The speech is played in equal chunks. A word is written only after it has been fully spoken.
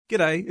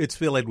G'day, it's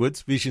Phil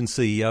Edwards, Vision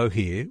CEO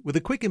here, with a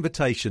quick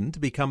invitation to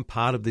become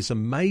part of this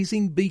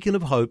amazing beacon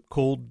of hope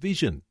called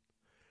Vision.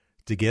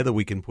 Together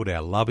we can put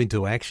our love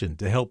into action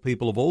to help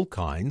people of all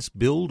kinds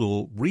build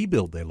or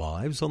rebuild their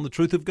lives on the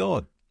truth of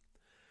God.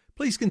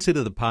 Please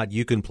consider the part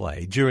you can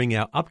play during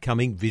our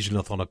upcoming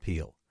Visionathon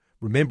appeal,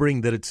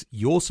 remembering that it's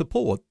your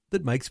support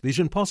that makes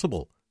Vision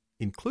possible,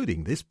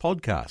 including this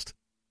podcast.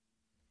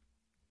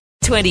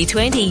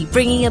 2020,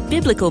 bringing a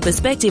biblical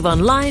perspective on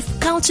life,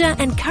 culture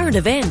and current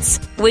events.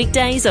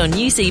 Weekdays on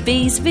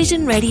UCB's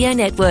Vision Radio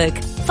Network.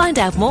 Find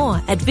out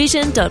more at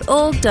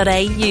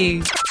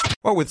vision.org.au.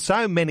 Well, with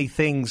so many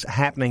things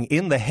happening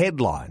in the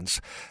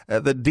headlines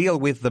that deal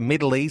with the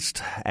Middle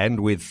East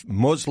and with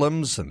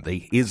Muslims and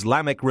the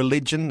Islamic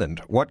religion and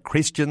what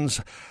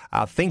Christians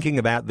are thinking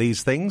about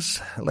these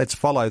things, let's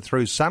follow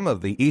through some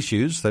of the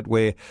issues that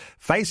we're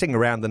facing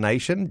around the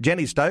nation.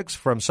 Jenny Stokes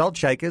from Salt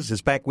Shakers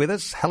is back with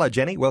us. Hello,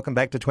 Jenny. Welcome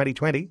back to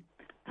 2020.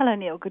 Hello,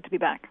 Neil. Good to be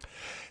back.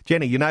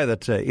 Jenny, you know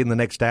that in the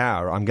next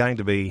hour I'm going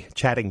to be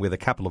chatting with a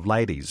couple of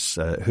ladies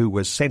who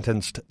were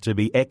sentenced to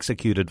be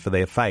executed for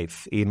their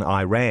faith in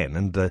Iran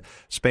and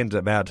spent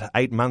about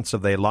 8 months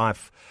of their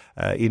life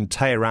in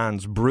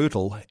Tehran's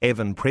brutal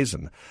Evin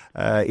prison.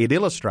 It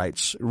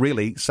illustrates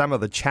really some of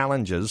the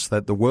challenges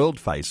that the world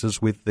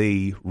faces with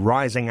the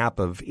rising up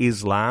of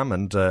Islam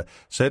and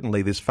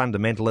certainly this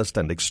fundamentalist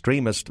and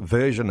extremist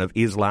version of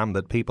Islam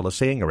that people are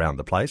seeing around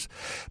the place.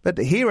 But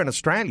here in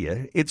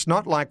Australia, it's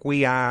not like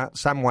we are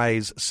some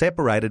ways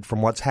separated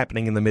from what's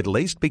happening in the Middle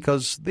East,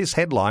 because this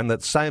headline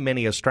that so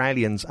many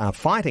Australians are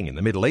fighting in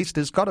the Middle East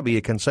has got to be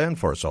a concern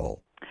for us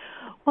all.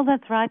 Well,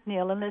 that's right,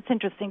 Neil, and it's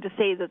interesting to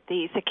see that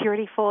the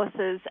security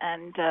forces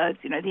and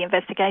the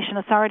investigation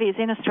authorities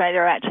in Australia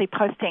are actually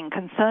posting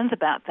concerns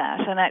about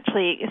that, and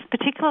actually, it's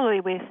particularly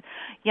with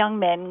young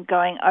men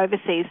going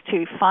overseas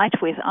to fight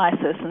with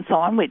ISIS and so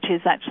on, which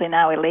is actually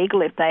now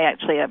illegal if they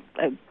actually are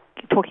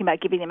talking about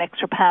giving them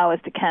extra powers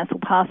to cancel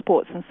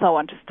passports and so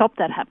on to stop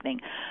that happening.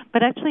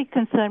 But actually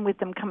concerned with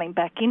them coming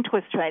back into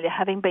Australia,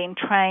 having been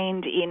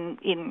trained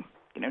in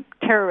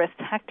terrorist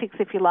tactics,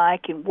 if you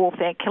like, in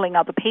warfare, killing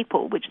other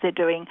people, which they're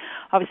doing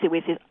obviously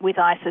with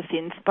ISIS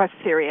in both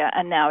Syria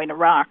and now in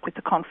Iraq with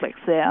the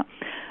conflicts there.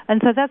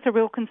 And so that's a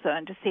real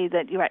concern to see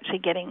that you're actually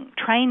getting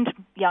trained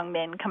young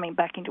men coming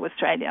back into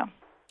Australia.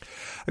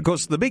 Of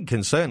course, the big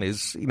concern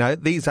is,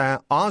 these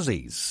are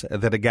Aussies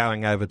that are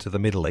going over to the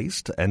Middle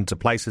East and to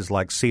places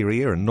like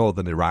Syria and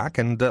northern Iraq.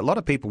 And a lot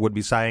of people would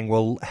be saying,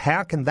 well,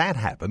 how can that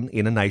happen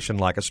in a nation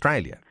like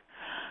Australia?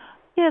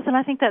 Yes, and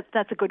I think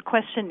that's a good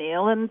question,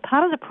 Neil. And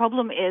part of the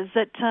problem is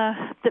that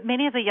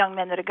many of the young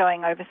men that are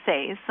going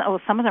overseas,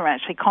 or some of them are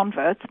actually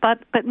converts,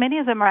 but many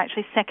of them are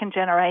actually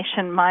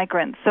second-generation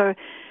migrants. So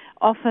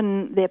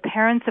often their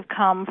parents have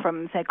come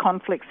from, say,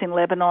 conflicts in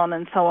Lebanon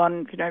and so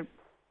on,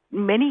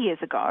 many years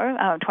ago,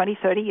 20,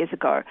 30 years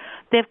ago.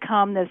 They've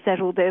come, they've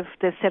settled,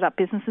 they've set up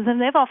businesses,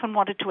 and they've often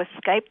wanted to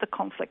escape the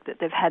conflict that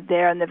they've had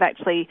there, and they've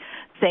actually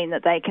seen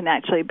that they can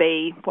actually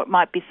be what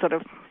might be sort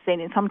of seen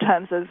in some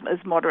terms as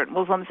moderate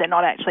Muslims. They're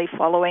not actually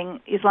following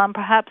Islam,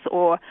 perhaps,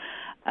 or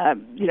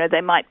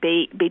they might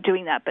be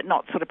doing that, but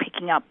not sort of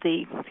picking up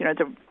the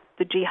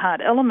jihad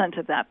element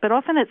of that. But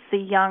often it's the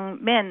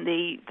young men,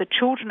 the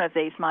children of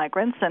these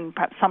migrants, and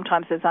perhaps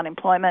sometimes there's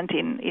unemployment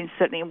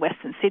certainly in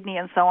Western Sydney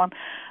and so on.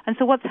 And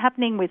so what's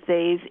happening with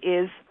these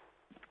is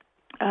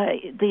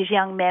these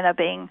young men are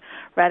being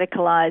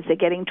radicalized. They're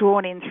getting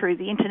drawn in through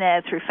the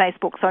internet, through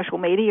Facebook, social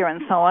media,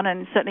 and so on.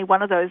 And certainly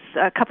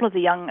a couple of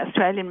the young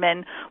Australian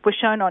men were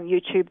shown on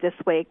YouTube this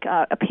week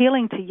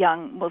appealing to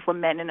young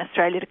Muslim men in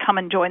Australia to come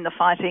and join the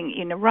fighting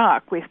in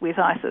Iraq with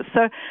ISIS.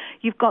 So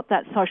you've got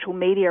that social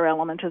media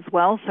element as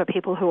well, so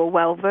people who are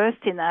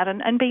well-versed in that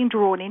and being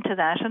drawn into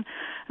that. And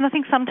I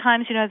think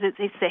sometimes,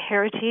 it's their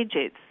heritage.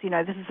 It's,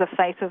 this is the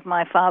faith of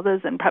my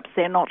fathers, and perhaps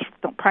they're not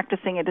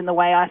practicing it in the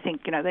way I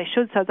think, they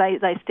should. So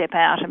they step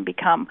out and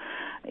become,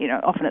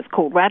 often it's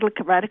called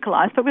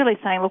radicalized, but really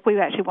saying, look, we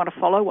actually want to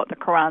follow what the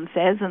Quran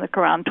says, and the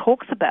Quran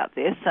talks about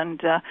this,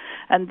 and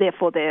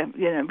therefore they're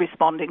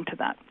responding to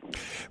that.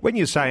 When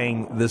you're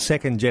saying the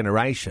second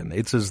generation,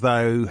 it's as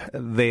though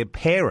their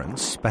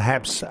parents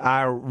perhaps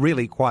are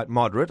really quite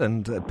moderate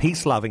and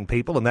peace-loving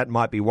people, and that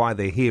might be why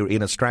they're here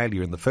in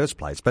Australia in the first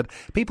place. But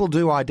people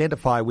do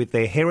identify with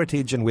their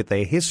heritage and with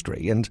their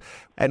history.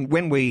 And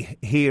when we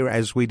hear,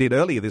 as we did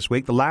earlier this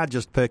week, the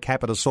largest per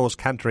capita source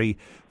country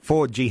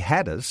for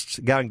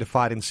jihadists going to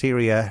fight in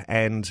Syria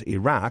and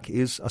Iraq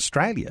is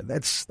Australia.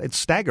 It's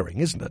staggering,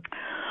 isn't it?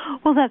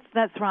 Well,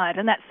 that's right,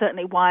 and that's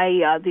certainly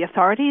why the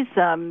authorities,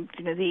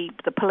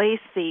 the police,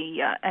 the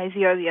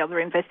ASIO, the other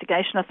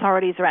investigation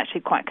authorities are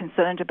actually quite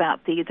concerned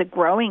about the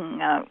growing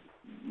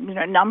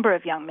number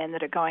of young men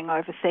that are going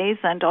overseas,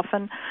 and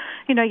often,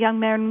 young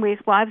men with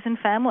wives and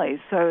families.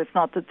 So it's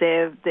not that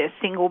they're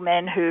single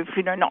men who've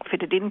not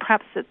fitted in.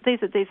 Perhaps these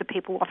are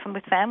people often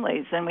with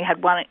families. And we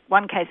had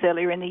one case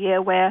earlier in the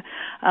year where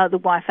the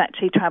wife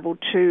actually travelled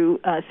to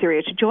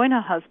Syria to join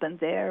her husband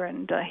there,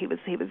 and he was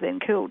then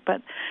killed.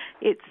 But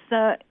it's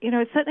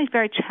it's certainly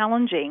very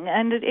challenging,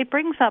 and it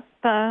brings up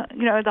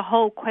the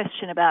whole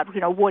question about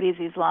what is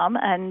Islam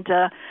and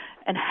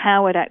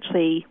how it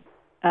actually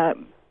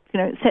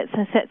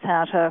sets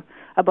out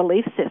a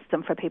belief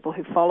system for people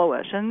who follow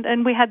it.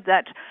 And we had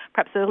that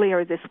perhaps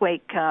earlier this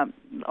week,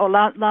 or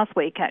last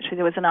week actually,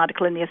 there was an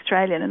article in The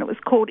Australian, and it was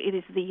called "It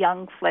is the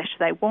Young Flesh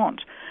They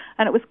Want."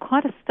 And it was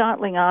quite a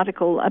startling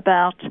article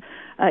about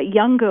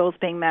young girls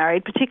being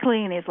married,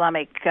 particularly in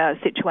Islamic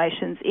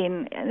situations,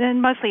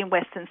 and mostly in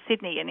Western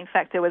Sydney. And in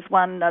fact, there was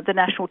one, the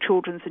National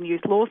Children's and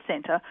Youth Law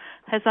Centre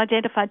has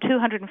identified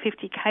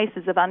 250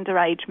 cases of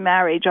underage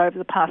marriage over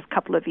the past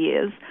couple of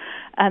years.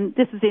 And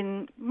this is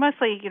in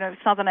mostly,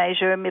 Southern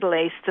Asia, Middle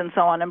East and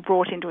so on, and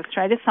brought into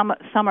Australia. Some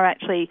are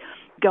actually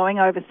going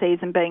overseas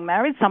and being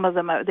married. Some of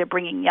them they're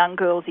bringing young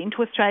girls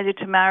into Australia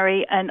to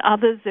marry, and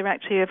others they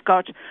actually have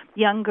got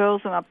young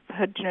girls, and I've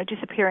heard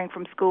disappearing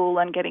from school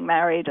and getting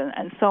married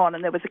and so on.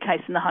 And there was a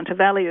case in the Hunter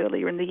Valley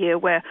earlier in the year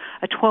where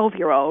a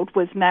 12-year-old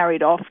was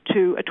married off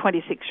to a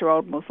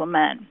 26-year-old Muslim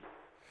man.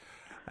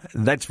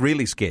 That's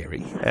really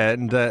scary,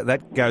 and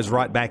that goes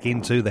right back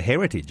into the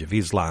heritage of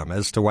Islam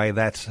as to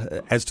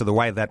the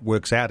way that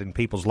works out in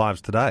people's lives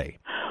today.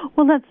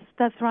 Well,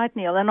 that's right,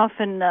 Neil. And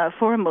often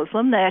for a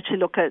Muslim, they actually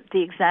look at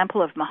the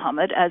example of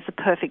Muhammad as a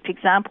perfect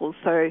example.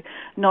 So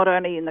not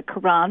only in the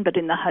Quran, but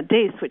in the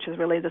Hadith, which is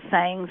really the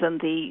sayings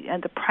and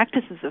the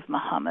practices of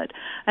Muhammad.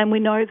 And we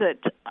know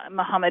that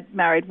Muhammad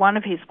married one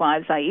of his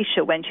wives,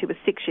 Aisha, when she was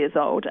 6 years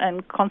old,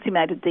 and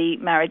consummated the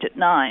marriage at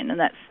 9, and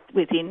that's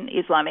within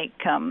Islamic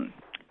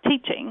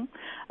teaching,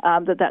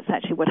 that's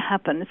actually what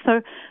happened.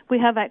 So we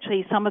have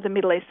actually some of the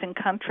Middle Eastern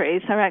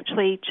countries are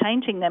actually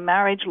changing their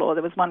marriage law.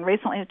 There was one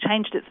recently that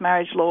changed its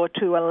marriage law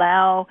to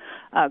allow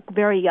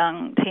very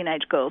young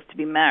teenage girls to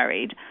be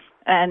married,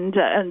 and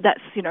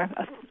that's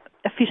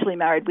officially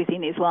married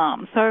within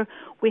Islam. So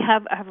we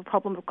have a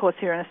problem, of course,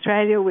 here in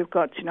Australia. We've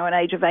got an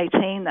age of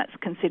 18 that's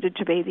considered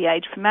to be the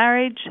age for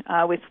marriage,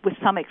 with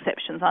some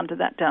exceptions under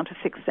that down to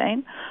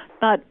 16.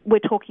 But we're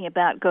talking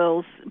about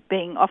girls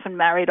being often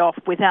married off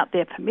without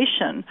their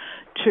permission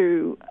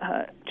to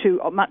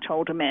much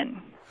older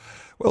men.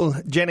 Well,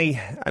 Jenny,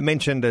 I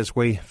mentioned as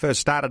we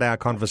first started our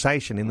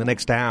conversation, in the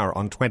next hour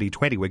on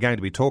 2020, we're going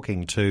to be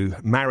talking to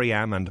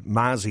Mariam and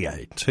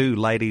Marzieh, two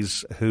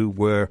ladies who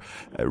were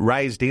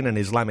raised in an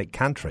Islamic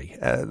country.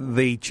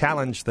 The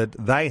challenge that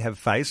they have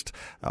faced,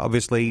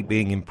 obviously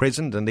being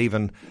imprisoned and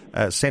even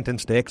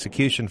sentenced to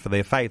execution for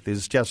their faith,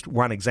 is just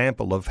one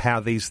example of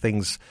how these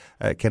things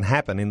can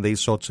happen in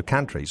these sorts of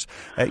countries.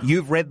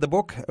 You've read the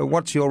book.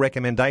 What's your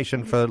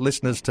recommendation for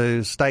listeners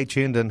to stay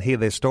tuned and hear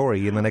their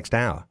story in the next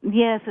hour?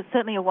 Yes, it's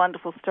certainly a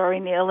wonderful story,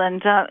 Neil.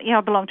 And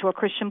I belong to a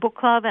Christian book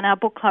club, and our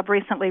book club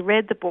recently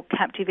read the book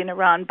Captive in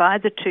Iran by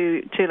the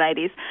two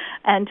ladies,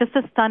 and just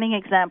a stunning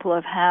example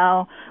of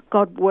how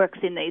God works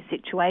in these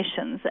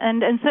situations.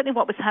 And certainly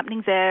what was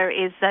happening there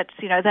is that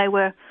they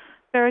were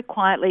very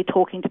quietly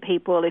talking to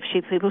people if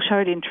people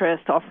showed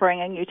interest,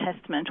 offering a New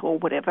Testament or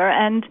whatever,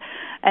 and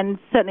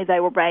certainly they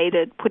were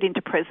raided, put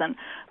into prison.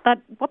 But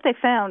what they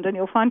found, and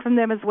you'll find from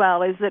them as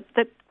well, is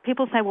that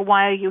people say, well,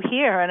 why are you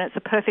here? And it's a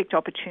perfect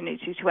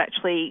opportunity to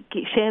actually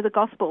share the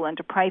gospel and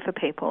to pray for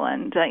people.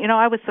 And,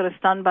 I was sort of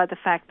stunned by the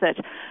fact that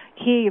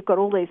here you've got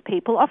all these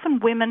people, often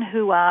women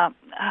who are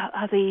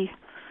the,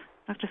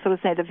 I have to sort of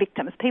say, the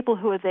victims, people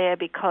who are there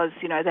because,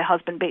 their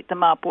husband beat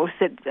them up or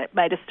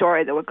made a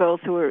story. There were girls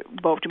who were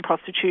involved in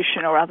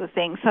prostitution or other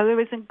things. So there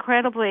was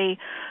incredibly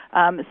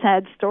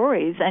sad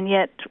stories, and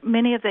yet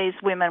many of these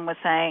women were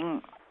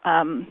saying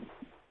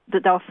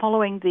that they were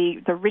following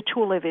the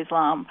ritual of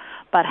Islam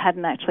but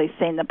hadn't actually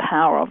seen the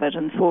power of it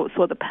and saw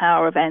the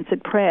power of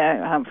answered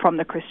prayer from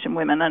the Christian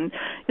women. And,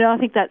 I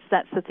think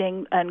that's the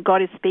thing. And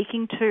God is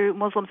speaking to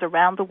Muslims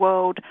around the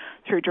world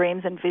through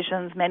dreams and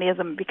visions, many of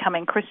them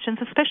becoming Christians,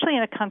 especially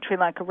in a country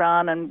like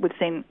Iran. And we've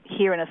seen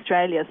here in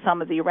Australia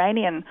some of the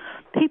Iranian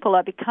people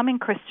are becoming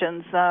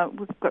Christians.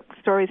 We've got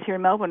stories here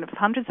in Melbourne of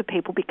hundreds of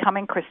people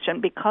becoming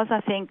Christian because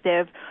I think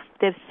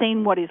they've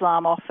seen what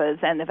Islam offers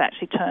and they've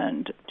actually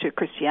turned to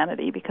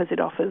Christianity because it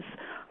offers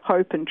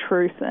hope and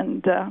truth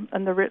and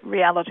the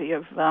reality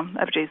of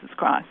Jesus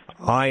Christ.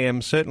 I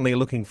am certainly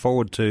looking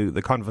forward to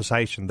the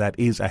conversation that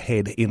is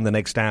ahead in the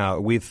next hour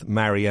with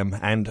Mariam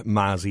and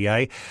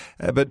Marzieh.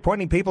 But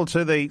pointing people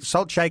to the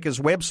Salt Shakers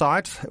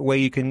website, where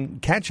you can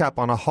catch up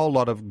on a whole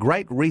lot of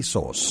great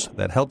resource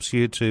that helps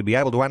you to be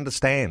able to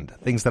understand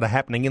things that are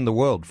happening in the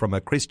world from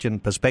a Christian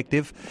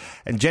perspective.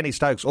 And Jenny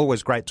Stokes,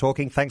 always great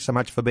talking. Thanks so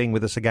much for being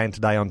with us again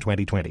today on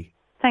 2020.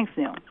 Thanks,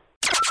 Neil.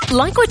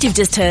 Like what you've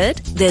just heard?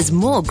 There's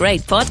more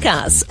great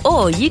podcasts,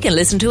 or you can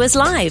listen to us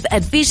live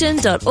at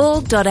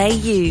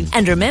vision.org.au.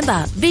 And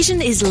remember,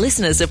 Vision is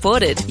listener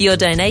supported. Your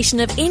donation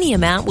of any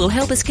amount will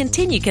help us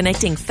continue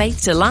connecting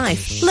faith to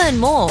life. Learn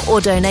more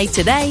or donate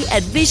today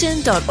at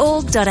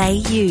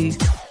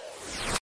vision.org.au.